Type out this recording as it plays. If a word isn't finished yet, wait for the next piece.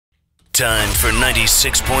Time for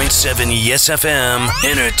 96.7 Yes FM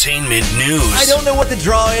Entertainment News. I don't know what the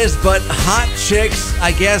draw is, but hot chicks,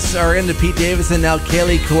 I guess, are into Pete Davidson. Now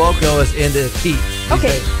Kaley Cuoco is into Pete.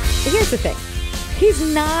 Okay, here's the thing. He's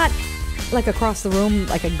not like across the room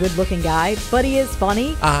like a good-looking guy, but he is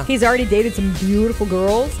funny. He's already dated some beautiful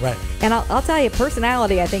girls. Right. And I'll tell you,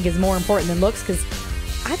 personality, I think, is more important than looks, because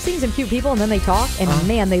I've seen some cute people, and then they talk, and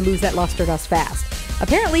man, they lose that luster dust fast.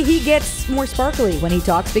 Apparently, he gets more sparkly when he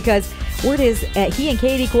talks, because word is he and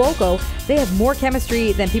Kaley Cuoco, they have more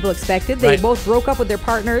chemistry than people expected. They both broke up with their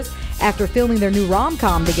partners after filming their new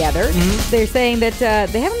rom-com together. They're saying that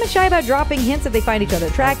they haven't been shy about dropping hints that they find each other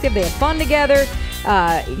attractive. They have fun together.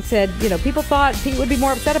 He said, people thought Pete would be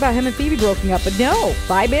more upset about him and Phoebe broken up, but no,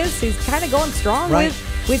 vibe is he's kind of going strong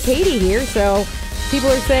with Katie here. So people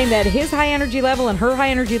are saying that his high energy level and her high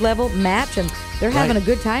energy level match, and they're having a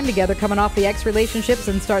good time together, coming off the ex-relationships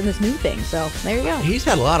and starting this new thing. So there you go. He's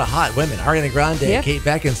had a lot of hot women. Ariana Grande, Kate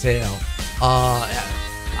Beckinsale.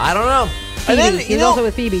 I don't know. Phoebe. And then, he's also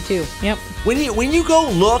with Phoebe too. Yep. When you go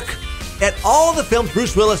look at all the films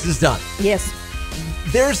Bruce Willis has done, yes,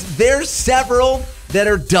 there's several that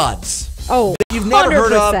are duds. Oh, that you've never 100%.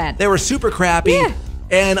 heard of. They were super crappy. Yeah.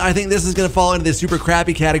 And I think this is going to fall into the super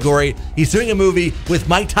crappy category. He's doing a movie with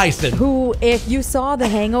Mike Tyson. Who, if you saw the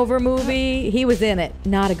Hangover movie, he was in it.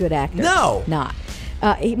 Not a good actor. No. Not.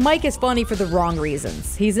 Mike is funny for the wrong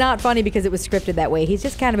reasons. He's not funny because it was scripted that way. He's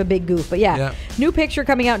just kind of a big goof. But yeah, new picture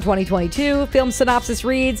coming out in 2022. Film synopsis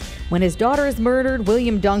reads, when his daughter is murdered,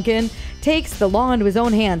 William Duncan takes the law into his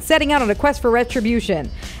own hands, setting out on a quest for retribution.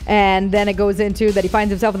 And then it goes into that he finds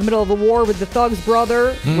himself in the middle of a war with the thug's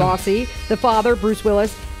brother, Rossi, the father, Bruce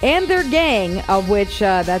Willis, and their gang, of which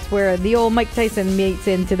that's where the old Mike Tyson meets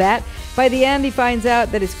into that. By the end, he finds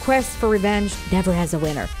out that his quest for revenge never has a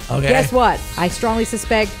winner. Okay. Guess what? I strongly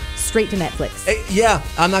suspect straight to Netflix. Yeah,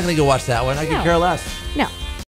 I'm not going to go watch that one. I could care less. No.